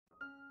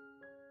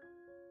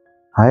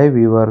Hi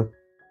viewers,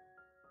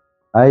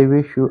 I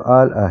wish you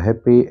all a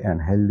happy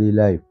and healthy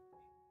life.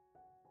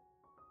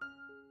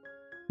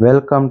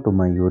 Welcome to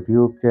my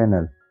YouTube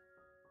channel.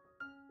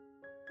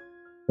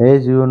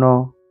 As you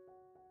know,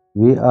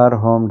 we are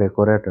home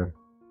decorators.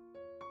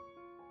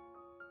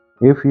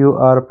 If you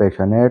are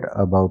passionate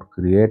about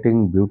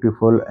creating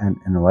beautiful and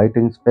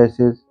inviting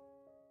spaces,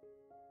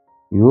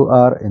 you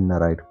are in the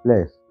right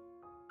place.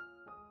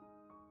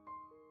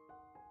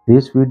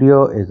 This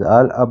video is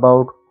all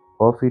about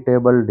coffee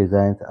table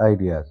designs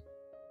ideas.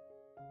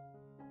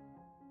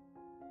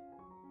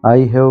 I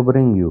have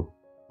bring you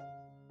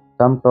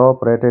some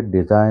top rated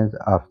designs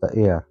of the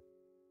year.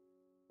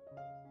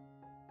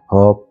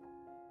 Hope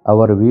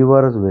our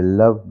viewers will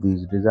love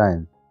these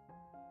designs.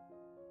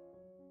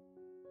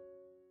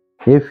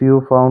 If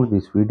you found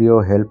this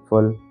video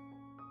helpful,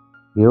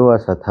 give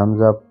us a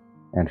thumbs up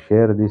and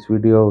share this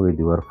video with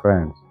your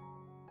friends.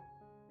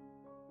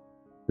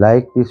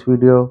 Like this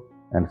video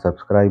and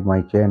subscribe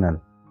my channel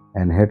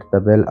and hit the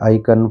bell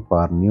icon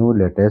for new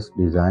latest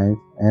designs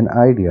and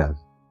ideas.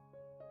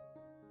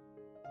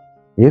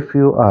 If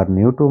you are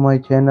new to my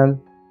channel,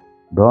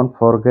 don't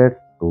forget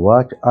to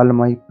watch all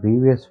my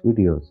previous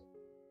videos.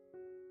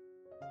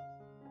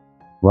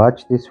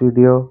 Watch this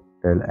video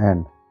till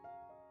end.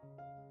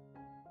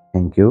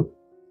 Thank you.